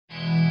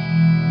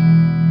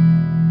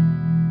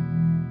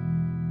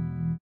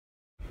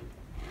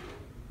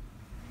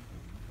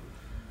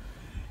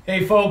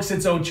Hey folks,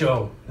 it's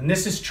OCHO, and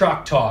this is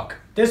Truck Talk.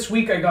 This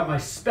week I got my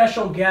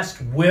special guest,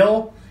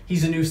 Will.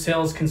 He's a new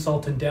sales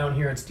consultant down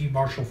here at Steve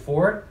Marshall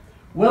Ford.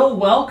 Will,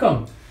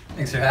 welcome.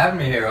 Thanks for having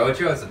me here,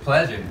 Ocho. It's a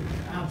pleasure.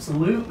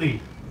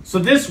 Absolutely. So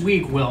this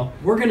week, Will,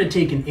 we're going to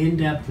take an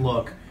in-depth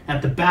look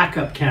at the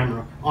backup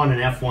camera on an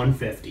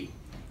F-150.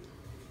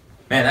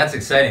 Man, that's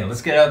exciting.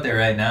 Let's get out there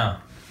right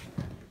now.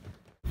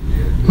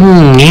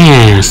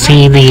 Yeah,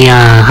 see the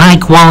high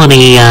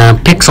quality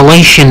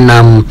pixelation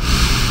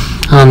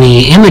on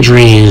the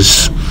imagery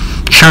is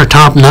sure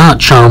top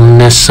notch on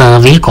this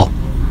vehicle.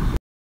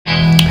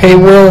 Hey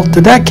Will,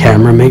 did that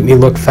camera make me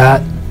look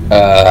fat?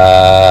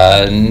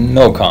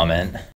 No comment.